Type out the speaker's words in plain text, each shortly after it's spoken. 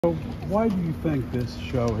So why do you think this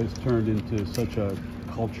show has turned into such a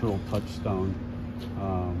cultural touchstone?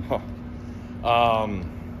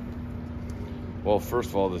 Well, first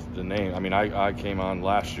of all, the name. I mean, I came on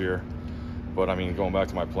last year, but I mean, going back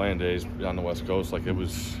to my playing days on the West Coast, like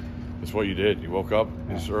it's what you did. You woke up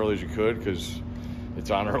as early as you could because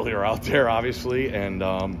it's on earlier out there, obviously, and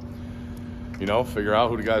figure out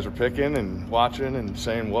who the guys are picking and watching and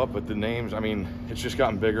saying what. But the names, I mean, it's just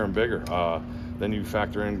gotten bigger and bigger. Then you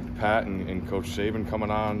factor in Pat and Coach Saban coming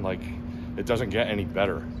on. Like, it doesn't get any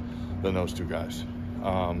better than those two guys.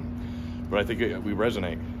 But I think we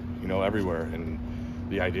resonate, everywhere. And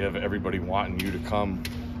the idea of everybody wanting you to come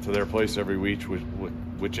to their place every week,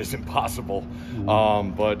 which isn't possible.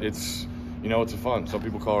 Mm-hmm. But it's, it's a fun. Some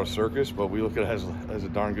people call it a circus, but we look at it as a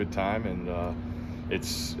darn good time. And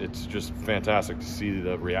it's just fantastic to see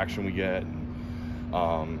the reaction we get.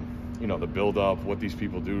 And, the build up, what these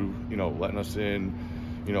people do, letting us in,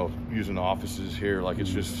 using the offices here. Like,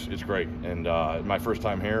 it's great. And my first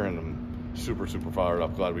time here, and I'm super, super fired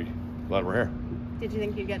up. Glad we're here. Did you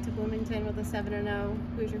think you'd get to Bloomington with a 7-0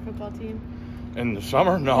 Hoosier football team? In the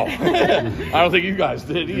summer? No. I don't think you guys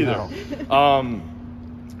did either. No.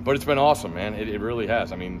 But it's been awesome, man. It really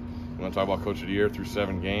has. I mean, you want to talk about Coach of the Year through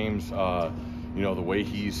 7 games, the way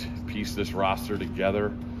he's pieced this roster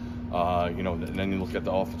together. And then you look at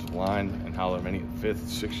the offensive line and how many 5th,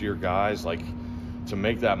 6th-year guys, like, to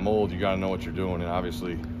make that mold, you got to know what you're doing. And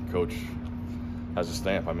obviously, Coach has a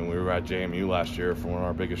stamp. I mean, we were at JMU last year for one of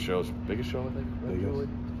our biggest shows. Biggest show, I think? Biggest.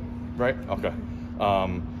 Right? Okay.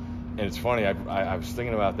 And it's funny, I was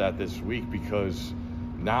thinking about that this week because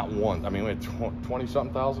not once, I mean, we had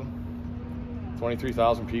 20-something thousand,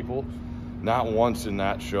 23,000 people. Not once in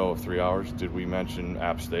that show of 3 hours did we mention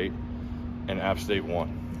App State, and App State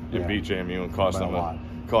won and beat JMU and cost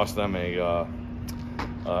them a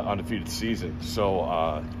undefeated season.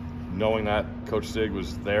 So knowing that Coach Sig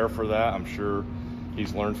was there for that, I'm sure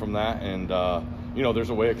he's learned from that. And there's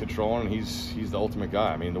a way of controlling. He's the ultimate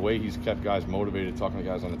guy. I mean, the way he's kept guys motivated, talking to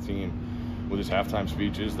guys on the team with his halftime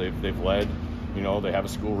speeches. They've led. They have a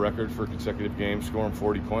school record for consecutive games, scoring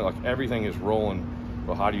 40 points. Like, everything is rolling.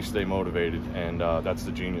 But how do you stay motivated? And that's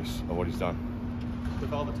the genius of what he's done.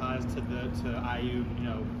 With all the ties to IU,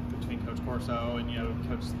 between Coach Corso and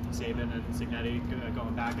Coach Saban and Signetti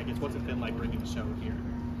going back, I guess, what's it been like bringing the show here?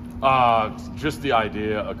 Just the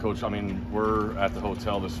idea of Coach. I mean, we're at the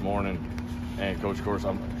hotel this morning, and Coach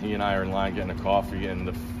Corso, he and I are in line getting a coffee, and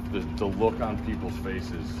the look on people's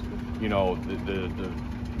faces, the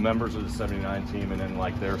members of the 79 team, and then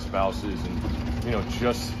like their spouses, and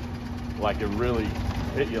just like it really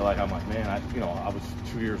hit you. Like, I'm like, man, I was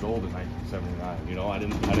 2 years old in 1979. I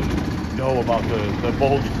didn't know about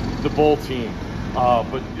the bowl team,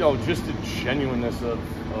 but just the genuineness of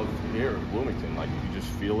here in Bloomington. Like, you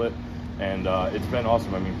just feel it, and it's been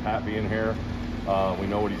awesome. I mean, Pat being here, we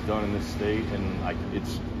know what he's done in this state, and like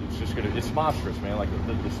it's monstrous, man. Like,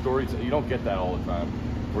 the stories, you don't get that all the time,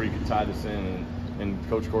 where you can tie this in, and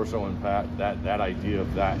Coach Corso and Pat, that idea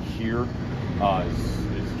of that here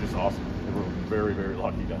is just awesome. We're very, very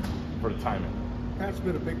lucky for the timing. Pat's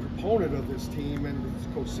been a big proponent of this team, and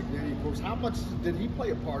Coach Signetti, of course. How much did he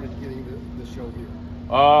play a part in getting the show here?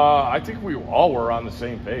 I think we all were on the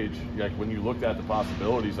same page. Like, when you looked at the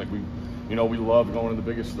possibilities, like we love going to the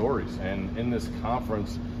biggest stories. And in this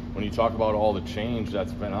conference, when you talk about all the change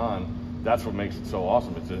that's been on, that's what makes it so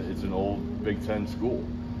awesome. It's an old Big Ten school.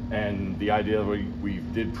 And the idea that we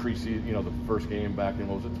did preseason, the first game back in,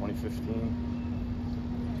 what was it, 2015?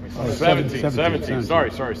 17.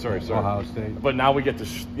 Sorry. Ohio State. But now we get to,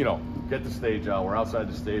 get the stage out. We're outside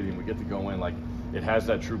the stadium. We get to go in. Like, it has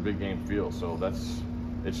that true big game feel. So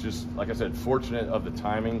it's just, like I said, fortunate of the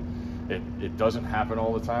timing. It doesn't happen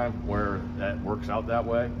all the time where that works out that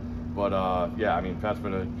way. But, I mean, Pat's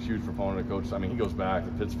been a huge proponent of Coach. I mean, he goes back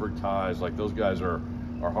to Pittsburgh ties. Like, those guys are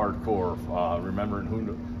hardcore, remembering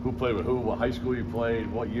who played with who, what high school you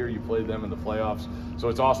played, what year you played them in the playoffs. So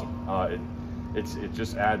it's awesome. It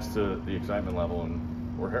just adds to the excitement level, and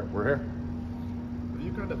we're here. Have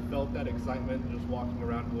you kind of felt that excitement just walking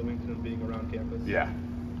around Bloomington and being around campus?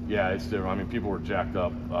 Yeah, it's different. I mean, people were jacked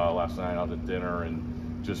up last night out at dinner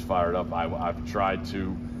and just fired up. I've tried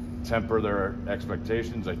to temper their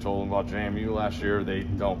expectations. I told them about JMU last year. They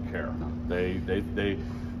don't care.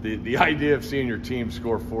 The idea of seeing your team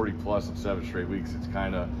score 40 plus in 7 straight weeks, it's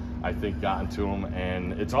kind of, I think, gotten to them,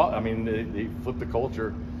 and it's all. I mean, they flipped the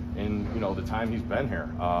culture in the time he's been here,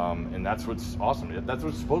 and that's what's awesome. That's what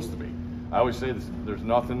it's supposed to be. I always say this: there's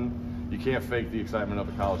nothing, you can't fake the excitement of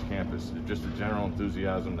a college campus. It's just the general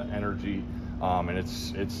enthusiasm, the energy, and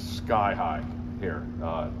it's sky high here,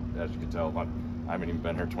 as you can tell. I haven't even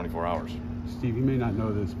been here 24 hours. Steve, you may not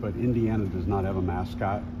know this, but Indiana does not have a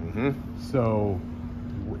mascot. Mm-hmm. So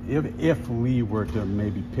if Lee were to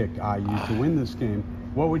maybe pick IU to win this game,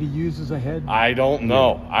 what would he use as a head? I don't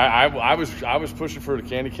know. I was pushing for the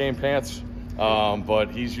candy cane pants,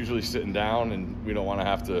 but he's usually sitting down, and we don't want to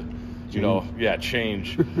have to,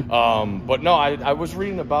 change. But no, I was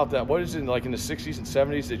reading about that. What is it, like in the 60s and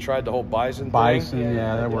 70s, they tried the whole bison thing?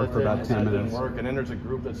 Yeah, that worked for about 10 minutes. Didn't work, and then there's a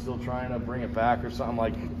group that's still trying to bring it back or something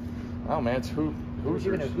like, oh man, it's Hoosiers.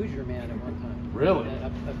 Even a Hoosier man at one time. Really?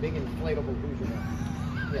 A big inflatable Hoosier man.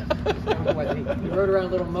 Yes. He rode around a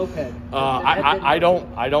little moped. I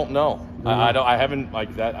don't know. Mm-hmm. I haven't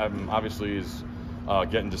like that. I'm obviously is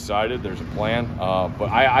getting decided. There's a plan, but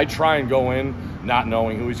I try and go in not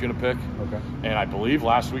knowing who he's going to pick. Okay. And I believe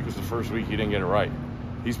last week was the first week he didn't get it right.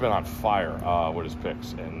 He's been on fire with his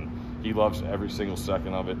picks, and he loves every single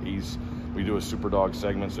second of it. We do a super dog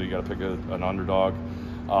segment, so you got to pick an underdog.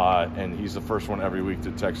 And he's the first one every week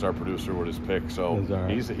to text our producer with his pick. So right.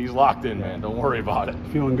 he's locked in, man. Don't worry about it.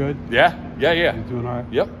 Feeling good? Yeah. You doing all right?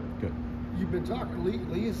 Yep. Good. You've been talking.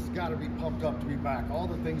 Lee has got to be pumped up to be back. All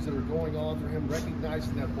the things that are going on for him,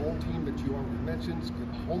 recognizing that bowl team that you already mentioned,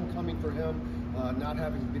 homecoming for him, not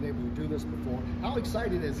having been able to do this before. How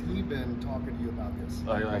excited has he been talking to you about this?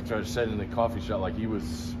 Like I said in the coffee shop, like he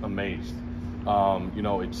was amazed.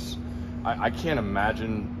 I can't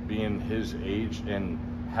imagine being his age and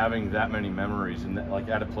having that many memories and like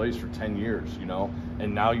at a place for 10 years,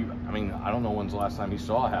 and now I don't know when's the last time he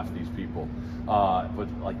saw half these people, but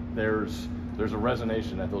like there's a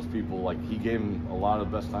resonation that those people, like he gave them a lot of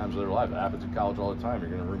the best times of their life. It happens in college all the time.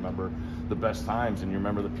 You're going to remember the best times, and you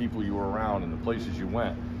remember the people you were around and the places you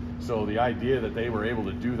went. So the idea that they were able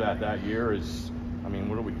to do that year is, what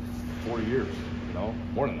are we, 40 years,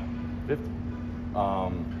 more than that, 50.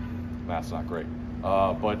 Math's not great.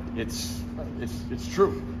 But it's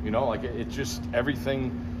true, like it just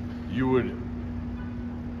everything you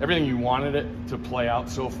wanted it to play out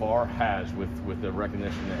so far has with the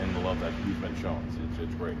recognition and the love that he's been shown.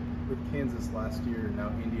 It's great. With Kansas last year,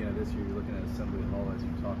 now Indiana this year, you're looking at Assembly Hall as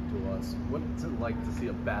you talk to us. What's it like to see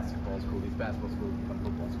a basketball school, these basketball schools become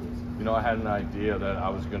football schools? I had an idea that I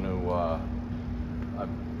was going to,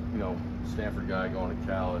 Stanford guy going to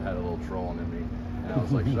Cal, it had a little trolling in me. And I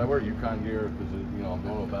was like, should I wear UConn gear? Because, I'm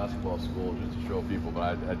going to a basketball school just to show people.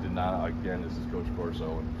 But I did not. Again, this is Coach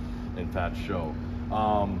Corso and Pat's show.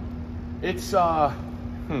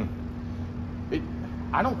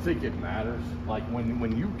 I don't think it matters. Like,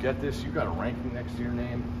 when you get this, you got a ranking next to your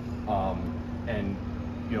name. And,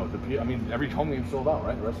 every home game sold out,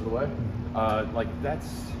 right? The rest of the way. I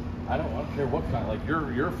don't care what kind. Like,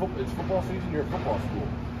 it's football season, you're a football school.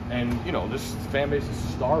 And, this fan base is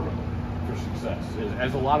starving for success,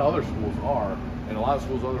 as a lot of other schools are, and a lot of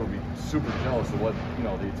schools will be super jealous of what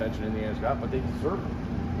the attention Indiana's got, but they deserve it.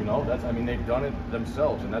 They've done it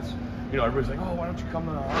themselves, and that's everybody's like, oh, why don't you come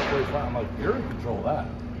to our place? I'm like, you're in control of that.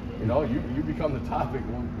 You become the topic,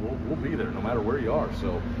 we'll be there no matter where you are.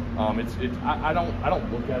 So I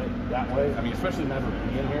don't look at it that way. Especially never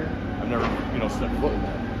being here, I've never stepped foot in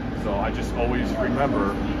that. So I just always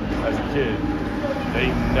remember as a kid,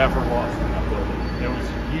 they never lost in that building. There was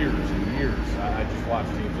years and years. I just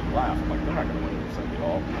watched teams and laugh. I'm like, they're not going to win this Assembly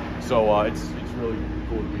Hall. So it's really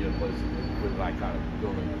cool to be in a place with an iconic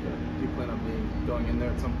building. Do you plan on going in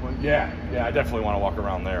there at some point? Yeah, I definitely want to walk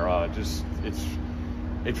around there. It's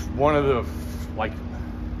one of the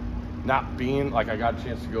not being like I got a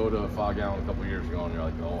chance to go to Fog Allen a couple years ago, and you're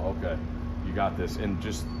like, oh, okay, you got this, and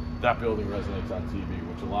just that building resonates on TV,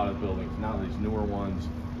 which a lot of buildings now, these newer ones,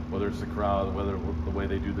 whether it's the crowd, whether the way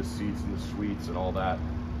they do the seats and the suites and all that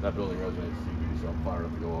building resonates TV, so I'm fired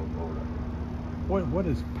up to go over there. What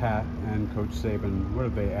is Pat and Coach Saban, what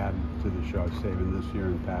have they added to the show, Saban this year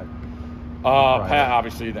and Pat? Pat,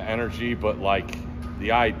 obviously the energy, but like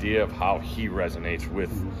the idea of how he resonates with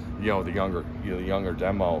the younger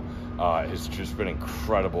demo has just been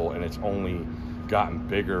incredible, and it's only gotten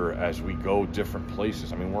bigger as we go different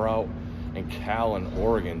places. We're out in Cal and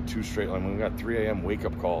Oregon 2 straight. We got 3 a.m.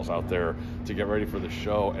 wake-up calls out there to get ready for the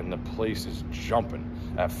show, and the place is jumping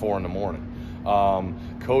at 4 in the morning.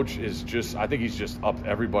 Coach is I think he's just up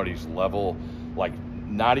everybody's level, like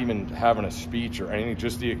not even having a speech or anything,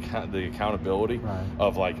 just the accountability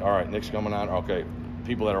of like, all right, Nick's coming on. Okay,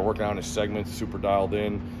 people that are working on his segments, super dialed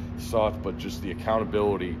in, stuff, but just the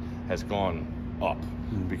accountability has gone up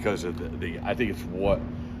because of I think it's what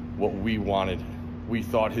we wanted. We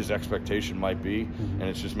thought his expectation might be, and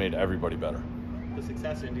it's just made everybody better. the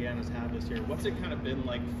success Indiana's had this year, what's it kind of been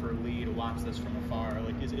like for Lee to watch this from afar?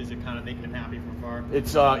 Like, is it kind of making him happy from afar?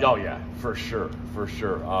 It's oh yeah, for sure.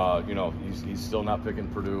 You know, he's still not picking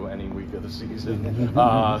Purdue any week of the season,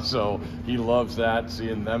 so he loves that,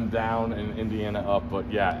 seeing them down and Indiana up.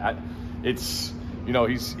 But yeah, it's, you know,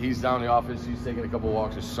 he's down in the office. He's taking a couple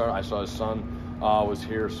walks. I saw his son was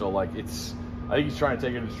here, so like I think he's trying to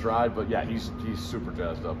take it in stride. But yeah, he's super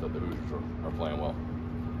jazzed up that the Hoosiers are playing well.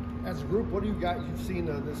 As a group, what do you got? You've seen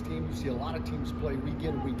this team. You see a lot of teams play week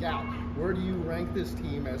in, week out. Where do you rank this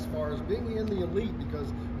team as far as being in the elite?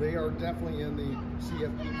 Because they are definitely in the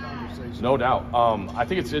CFP conversation. No doubt. I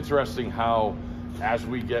think it's interesting how, as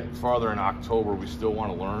we get farther in October, we still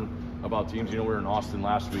want to learn about teams. You know, we were in Austin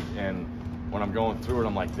last week, and when I'm going through it,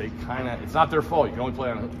 I'm like, they kind of, it's not their fault. You can only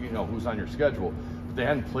play on, you know, who's on your schedule. But they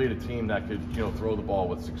hadn't played a team that could, you know, throw the ball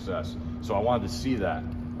with success. So I wanted to see that.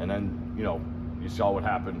 And then, you know, you saw what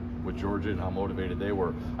happened with Georgia and how motivated they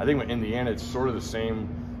were. I think with Indiana, it's sort of the same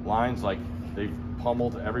lines. Like, they've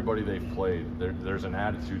pummeled everybody they've played. There's an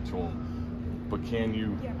attitude to them. But can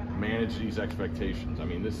you manage these expectations? I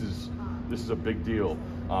mean, this is a big deal.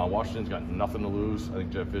 Washington's got nothing to lose. I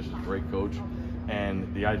think Jeff Fish is a great coach.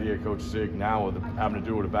 And the idea of Coach Sig now of having to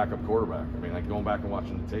do with a backup quarterback. I mean, like, going back and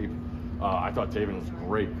watching the tape, I thought Taven was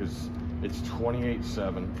great because it's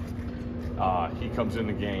 28-7. He comes in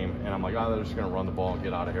the game, and I'm like, oh, they're just going to run the ball and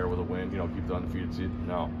get out of here with a win, you know, keep the undefeated seed.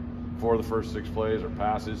 No. 4 of the first 6 plays are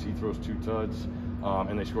passes. He throws 2 tuds,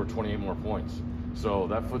 and they score 28 more points. So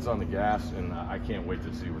that foot's on the gas, and I can't wait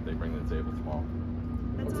to see what they bring to the table tomorrow.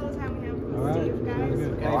 That's all the time we have. All right. Steve,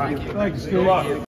 guys. All right. Thanks, Steve. Good luck.